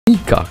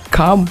Mika,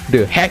 come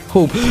the heck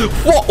home.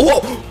 Whoa,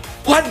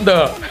 what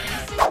the?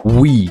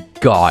 We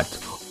got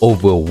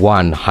over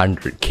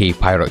 100k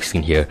Pyrex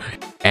in here,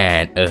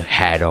 and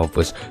ahead of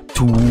us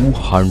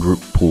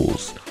 200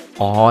 pulls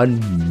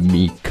on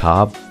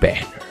Mika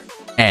banner.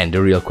 And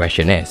the real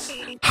question is,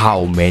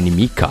 how many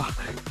Mika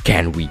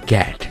can we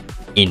get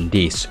in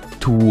these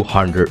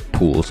 200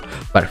 pulls?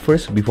 But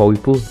first, before we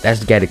pull,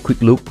 let's get a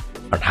quick look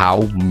on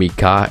how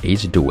Mika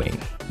is doing.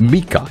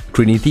 Mika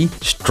Trinity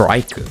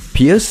Striker,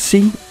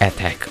 Piercing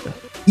Attacker,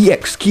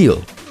 EX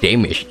skill,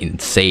 damage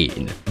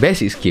insane,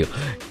 basic skill,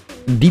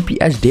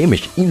 DPS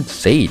damage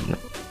insane,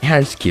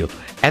 enhanced skill,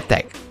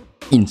 attack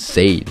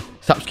insane,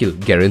 sub skill,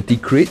 guarantee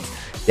crit,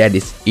 that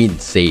is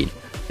insane.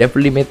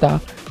 Definitely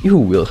meta,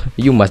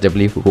 you must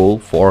definitely roll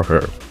for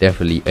her.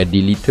 Definitely a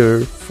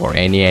deleter for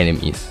any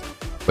enemies.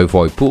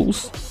 Before we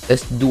pulls,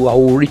 let's do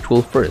our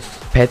ritual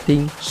first.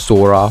 Petting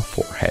Sora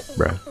forehead,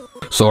 bruh.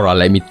 Sora,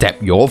 let me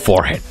tap your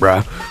forehead,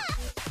 bruh.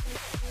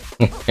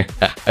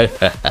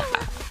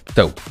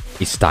 So,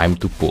 it's time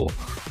to pull.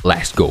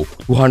 Let's go.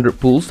 200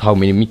 pulls, how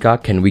many Mika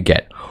can we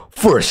get?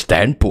 First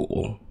 10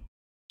 pull.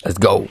 Let's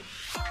go.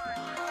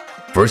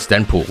 First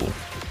 10 pull.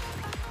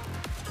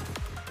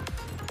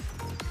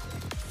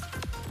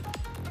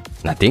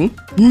 Nothing?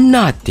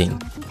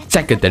 Nothing.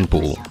 Second 10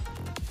 pull.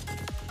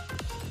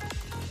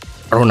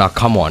 Arona,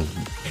 come on.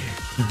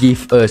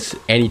 Give us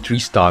any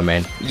 3-star,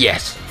 man.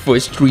 Yes,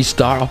 first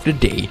 3-star of the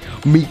day.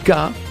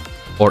 Mika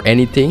or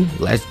anything.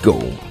 Let's go.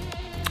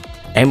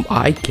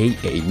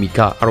 Mika.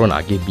 Mika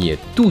Arona, give me a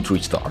 2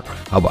 3-star.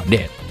 How about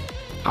that?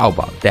 How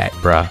about that,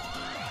 bruh?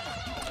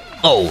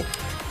 Oh,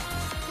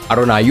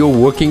 Arona, you're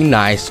working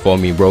nice for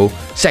me, bro.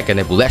 Second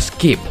level, let's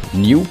skip.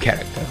 New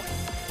character.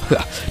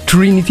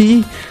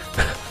 Trinity.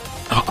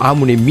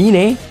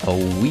 Mine. Oh,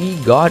 we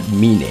got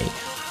Mine.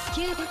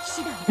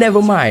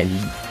 Never mind.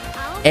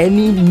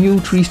 Any new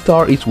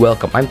 3-star is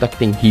welcome. I'm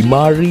targeting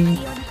Himari.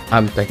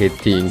 I'm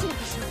targeting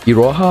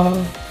Iroha.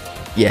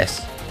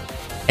 Yes.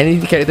 Any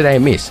character that I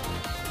miss?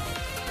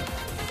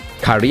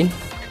 Karin.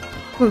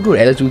 Good.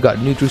 At least we got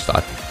new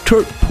 3-star.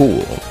 Third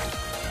pool.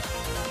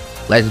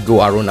 Let's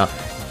go, Arona.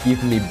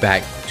 Give me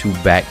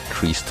back-to-back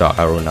 3-star,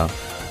 Arona.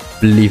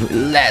 Believe.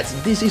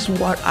 This is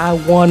what I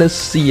wanna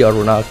see,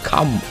 Arona.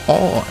 Come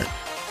on.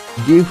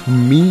 Give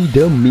me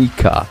the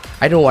Mika.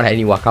 I don't want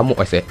any Wakamu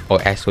or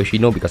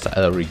Hoshino because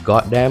I already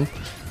got them.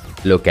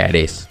 Look at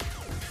this.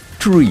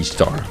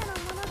 3-star.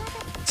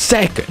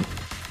 Second.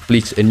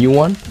 Please, a new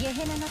one.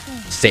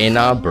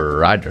 Sena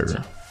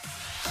brother.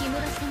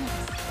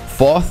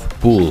 Fourth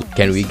pull.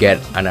 Can we get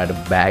another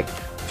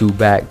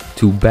back-to-back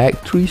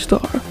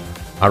 3-star?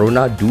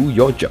 Arona, do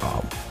your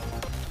job.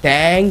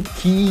 Thank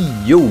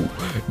you.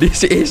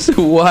 This is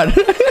what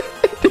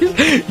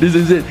this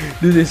is it.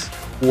 This is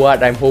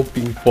what I'm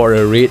hoping for,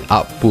 a rate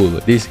up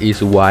pull. This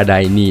is what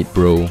I need,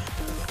 bro.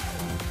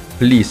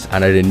 Please,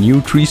 another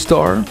new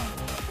 3-star.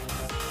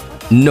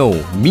 No,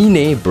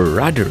 Mine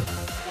brother.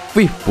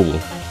 Fifth pull.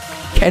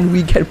 Can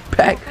we get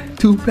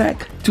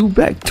back-to-back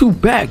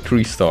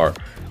 3-star?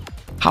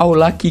 How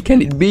lucky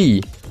can it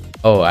be?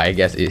 Oh, I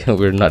guess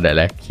we're not that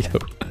lucky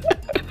though.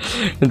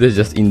 That's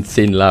just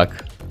insane luck,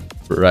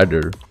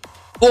 brother.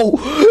 Oh,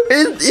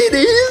 it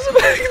is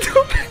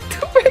back-to-back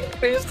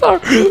 3-star.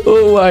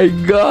 Oh my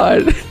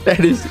god, that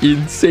is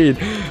insane.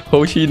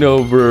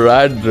 Hoshino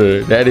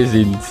brother, that is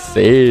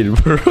insane,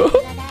 bro.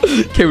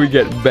 Can we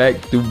get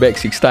back-to-back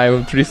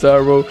 6-time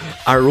 3-star, bro?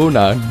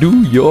 Arona,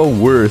 do your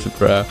worst,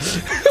 bro.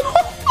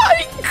 Oh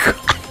my god.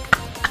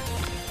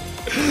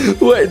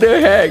 What the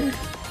heck,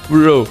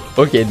 bro?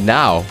 Okay,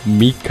 now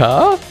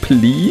Mika,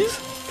 please.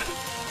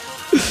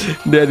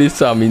 That is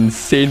some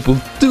insane pull.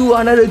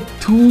 Another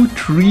 2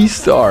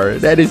 3-star.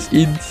 That is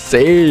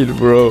insane,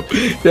 bro.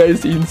 That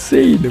is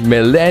insane.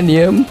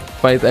 Millennium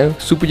 5-time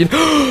Super Gen.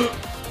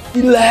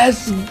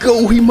 Let's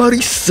go,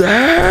 Himari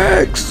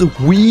 6.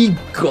 We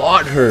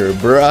got her,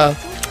 bruh.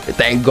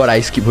 Thank god I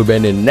skipped her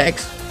banner.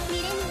 Next.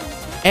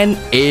 And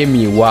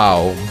Amy.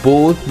 Wow,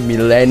 both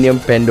Millennium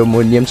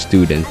Pandemonium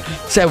students.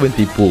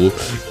 70 pull.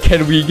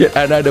 Can we get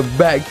another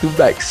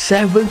back-to-back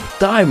 7th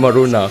time,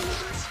 Arona?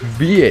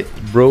 Be it,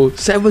 bro.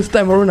 7th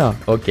time, Arona.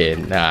 Okay,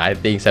 nah, I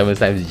think 7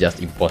 times is just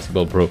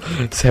impossible, bro.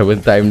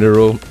 7th time in a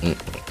row.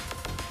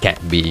 Can't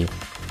be.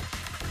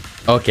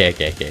 Okay.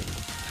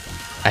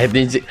 I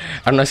think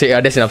I'm not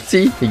saying that's enough.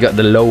 See, he got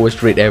the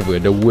lowest rate ever,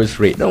 the worst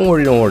rate. Don't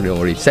worry.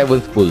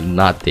 7th pull,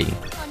 nothing.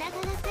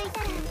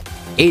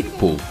 8th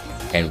pull,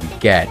 and we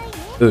get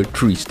a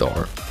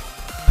 3-star.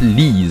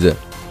 Please.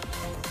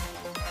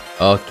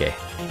 Okay.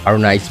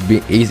 Arona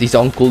is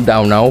on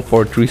cooldown now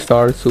for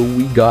 3-star, so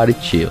we gotta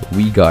chill.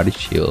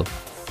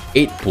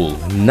 8th pull,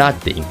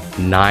 nothing.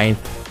 9th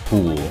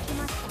pull.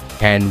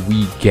 Can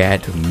we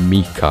get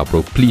Mika,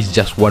 bro? Please,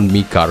 just one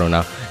Mika,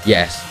 Arona.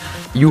 Yes.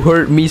 You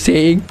heard me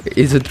saying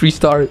it's a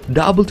 3-star,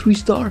 double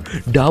 3-star,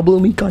 double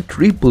Mika,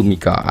 triple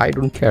Mika. I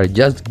don't care.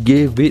 Just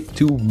give it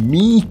to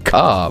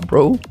Mika,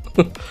 bro.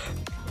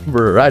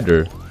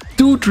 Brother.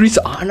 2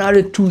 3-star,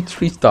 another 2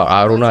 3-star.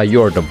 Arona,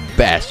 you're the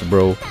best,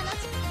 bro.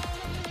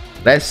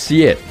 Let's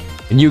see it.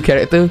 A new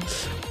character.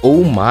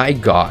 Oh my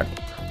god.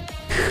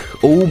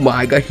 Oh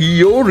my god,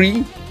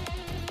 Hiyori.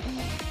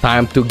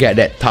 Time to get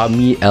that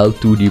Tommy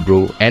L2D,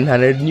 bro. And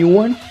another new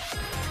one.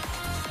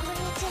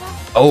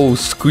 Oh,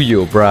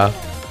 Skuyo, bruh.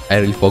 I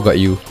really forgot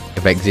you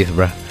if I exist,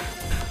 bruh.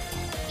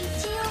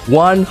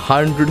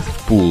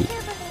 100th pull.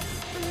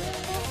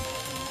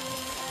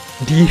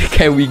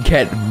 Can we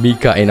get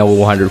Mika in our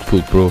 100th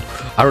pull, bro?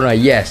 I don't know.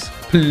 Yes,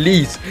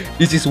 please.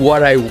 This is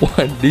what I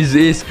want. This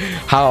is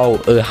how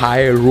a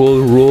high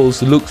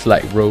rolls looks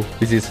like, bro.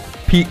 This is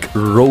peak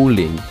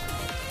rolling,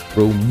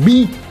 bro.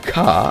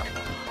 Mika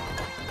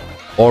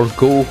or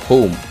go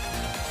home.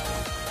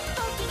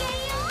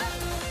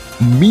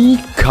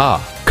 Mika,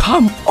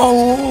 come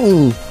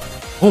on.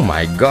 Oh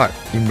my god,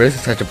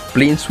 embraces such a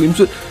plain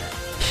swimsuit.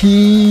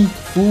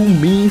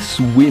 Hifumi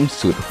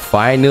swimsuit.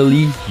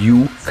 Finally,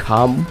 you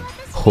come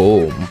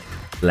home.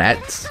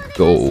 Let's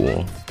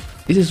go.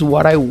 This is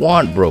what I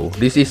want, bro.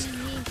 This is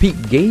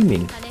peak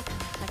gaming.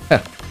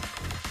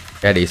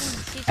 That is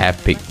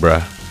epic,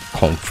 bruh.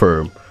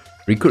 Confirm.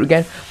 Recruit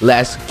again.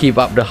 Let's keep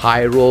up the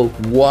high roll.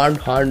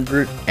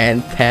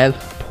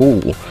 110th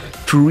pull.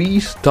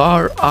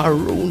 3-star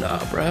Aruna,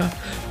 bruh.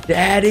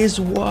 That is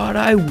what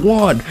I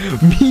want.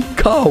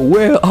 Mika,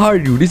 where are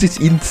you? This is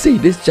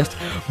insane. This is just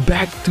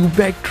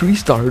back-to-back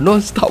 3-star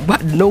non-stop,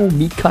 but no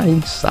Mika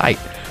inside.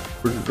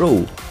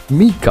 Bro,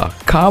 Mika,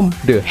 come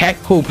the heck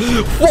home.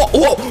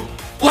 Whoa,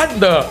 what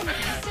the?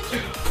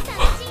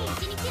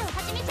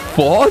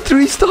 4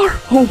 3-star?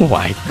 Oh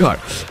my god.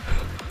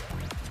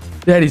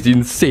 That is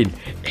insane.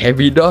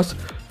 Heavy dose.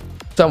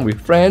 Some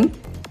with friend.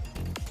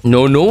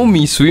 No,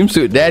 me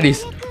swimsuit. That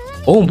is...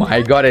 Oh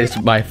my god, that is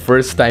my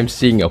first time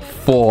seeing a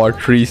 4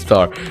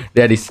 3-star.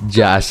 That is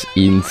just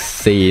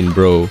insane,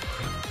 bro.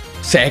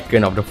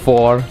 Second of the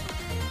 4.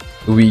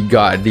 We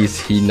got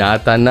this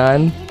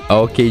Hinatanan.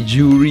 Okay,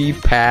 jury,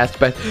 pass.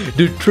 The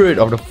third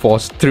of the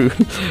 4th through.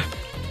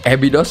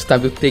 Abydos,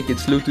 time to take it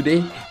slow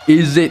today.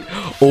 Is it?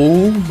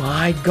 Oh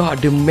my god,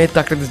 the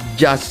meta is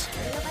just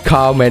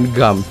calm and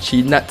gum.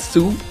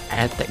 Chinatsu,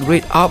 attack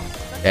rate up.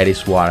 That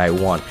is what I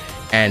want.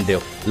 And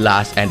the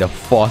last and the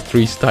 4th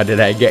 3-star that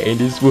I get in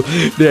this book,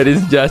 that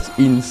is just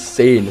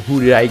insane.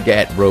 Who did I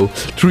get, bro?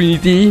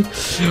 Trinity.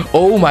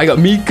 Oh my god,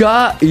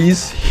 Mika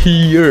is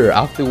here.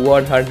 After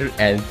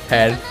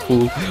 110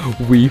 pull,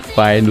 we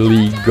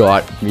finally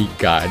got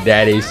Mika.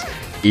 That is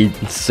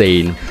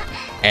insane.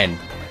 And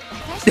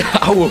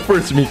our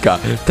first Mika.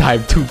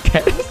 Time to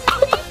get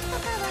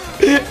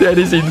that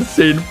is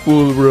insane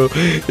pull, bro.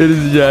 That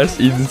is just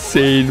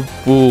insane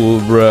pull,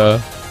 bro.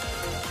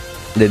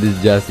 That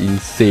is just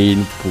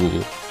insane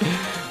pull.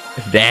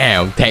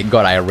 Damn, thank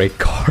god I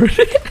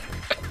recorded.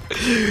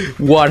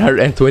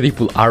 120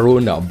 pull.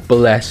 Aruna,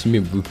 bless me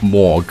with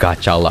more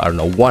Gacha Luck.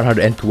 Aruna,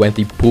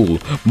 120 pull.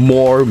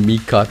 More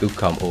Mika to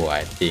come. Oh,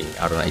 I think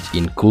Aruna is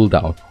in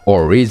cooldown.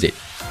 Or is it?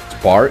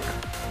 Spark?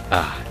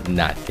 Ah,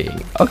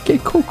 nothing. Okay,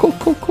 cool.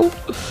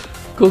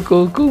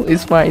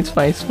 It's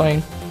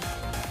fine.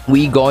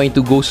 We going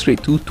to go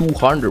straight to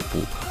 200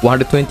 pull.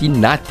 120,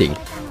 nothing.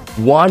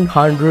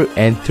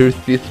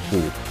 130th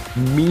pull.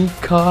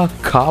 Mika,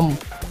 come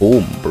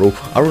home, bro.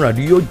 Aruna,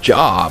 do your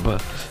job.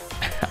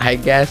 I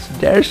guess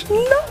there's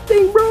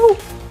nothing, bro.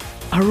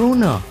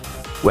 Aruna,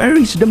 where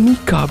is the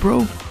Mika,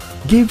 bro?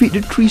 Give it the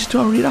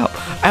 3-star read up.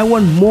 I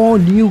want more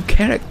new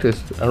characters.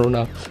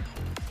 Aruna,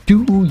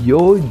 do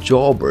your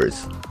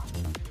jobbers.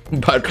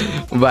 But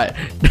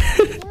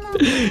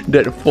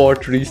that 4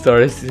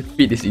 3-star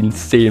fit is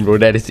insane, bro.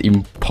 That is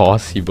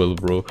impossible,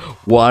 bro.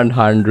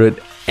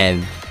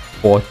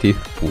 140th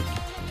pull.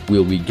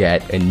 Will we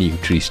get a new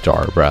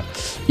 3-star, bro?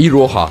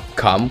 Iroha,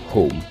 come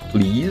home,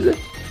 please.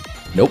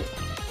 Nope.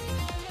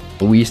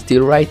 We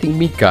still writing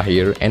Mika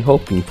here and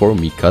hoping for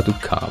Mika to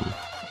come.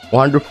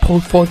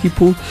 140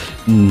 pull,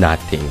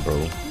 nothing,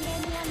 bro.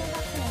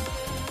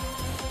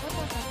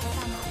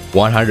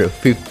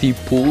 150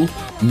 pull,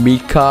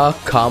 Mika,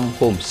 come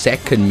home.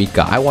 Second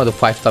Mika. I want a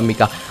 5-star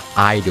Mika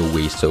either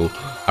way. So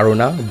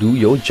Aruna, do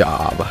your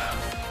job.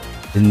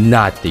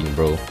 Nothing,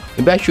 bro.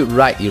 Maybe I should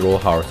write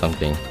Iroha or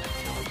something.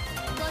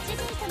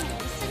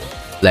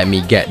 Let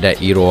me get that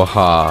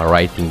Iroha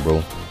writing,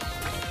 bro.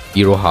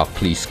 Iroha,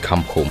 please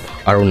come home.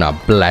 Aruna,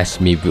 bless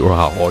me with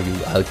Iroha, or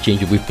I'll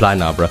change it with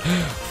Plana, bro.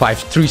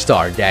 5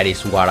 3-star. That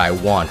is what I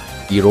want.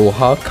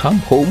 Iroha, come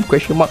home?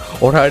 Question mark.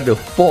 Or the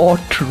 4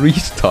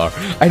 3-star.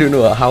 I don't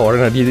know how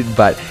Aruna did it,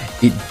 but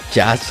it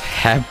just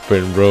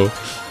happened, bro.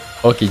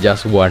 Okay,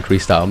 just 1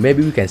 3-star.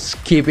 Maybe we can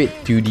skip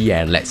it to the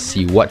end. Let's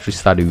see what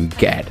 3-star do we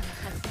get.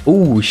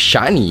 Oh,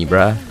 Shani,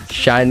 bruh.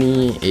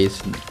 Shani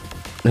is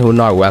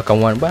not a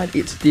welcome one, but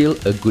it's still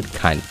a good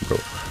kind, bro.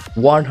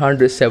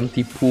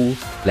 170 pull.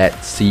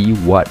 Let's see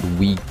what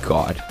we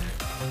got.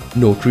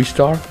 No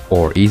 3-star,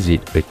 or is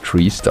it a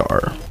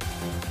 3-star?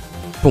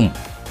 Boom.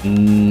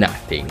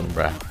 Nothing,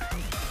 bruh.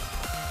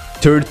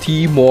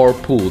 30 more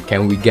pull.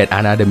 Can we get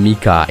another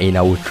Mika in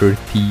our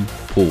 30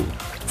 pull?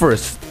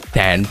 First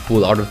 10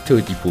 pull out of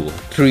 30 pull.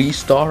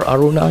 3-star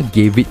Aruna,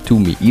 gave it to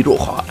me.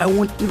 Iroha, I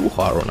want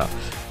Iroha, Aruna.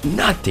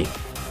 Nothing.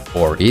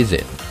 Or is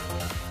it?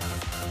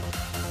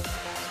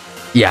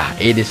 Yeah,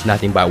 it is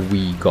nothing but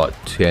we got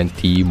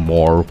 20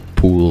 more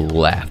pull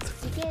left.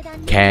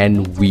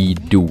 Can we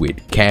do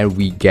it? Can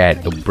we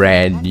get a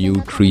brand new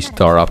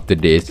 3-star after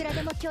this?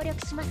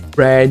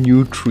 Brand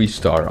new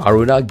 3-star.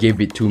 Aruna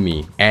gave it to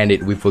me and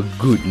it with a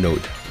good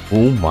note.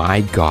 Oh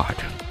my god,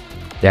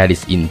 that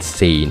is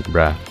insane,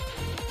 bruh.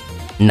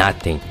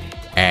 Nothing.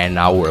 And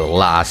our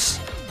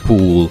last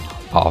pull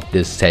of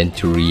the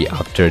century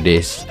after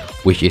this,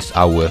 which is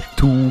our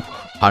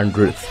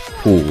 200th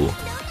pull.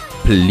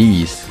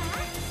 Please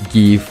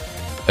give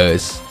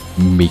us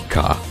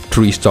Mika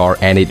 3-star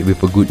and it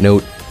with a good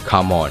note.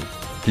 Come on,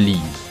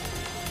 please.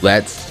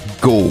 Let's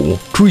go.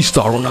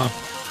 3-star now.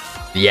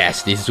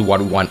 Yes, this is what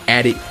we want.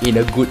 Add it in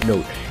a good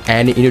note.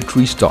 And in a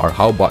 3-star.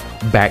 How about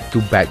back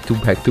to back to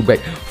back to back?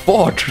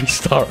 4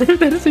 3-star.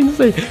 That is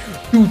insane.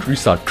 2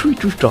 3-star, 3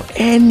 3-star.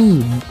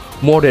 Any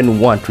more than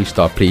 1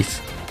 3-star,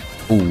 please.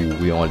 Ooh,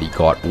 we only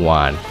got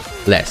 1.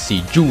 Let's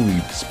see.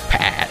 Juli's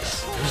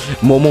pass.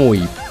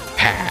 Momoi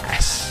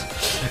pass.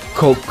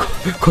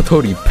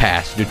 Kotori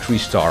pass. The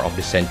 3-star of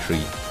the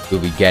century. Will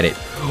we get it?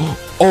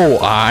 Oh,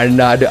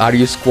 another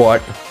RU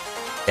squad.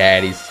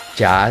 That is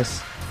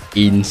just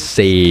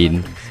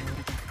insane.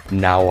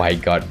 Now I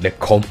got the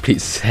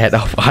complete set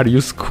of RU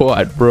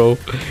squad, bro.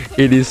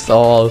 It is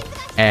all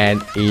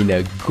and in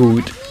a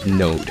good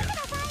note.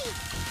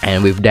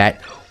 And with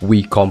that,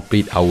 we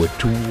complete our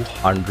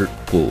 200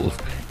 pulls.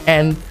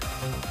 And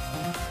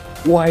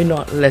why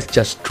not? Let's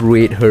just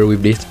trade her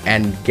with this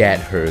and get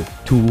her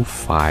 2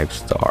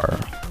 5-star.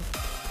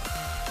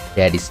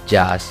 That is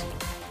just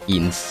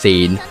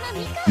insane.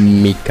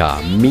 Mika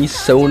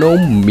Misono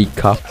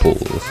Mika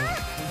pulls.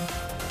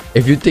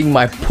 If you think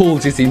my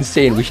pulls is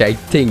insane, which I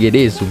think it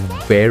is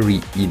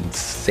very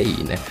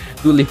insane,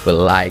 do leave a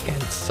like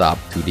and sub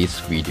to this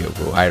video,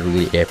 bro. I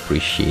really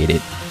appreciate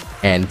it.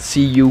 And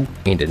see you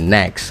in the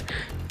next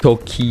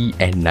Toki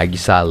and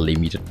Nagisa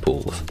limited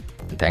pulls.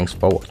 Thanks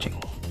for watching.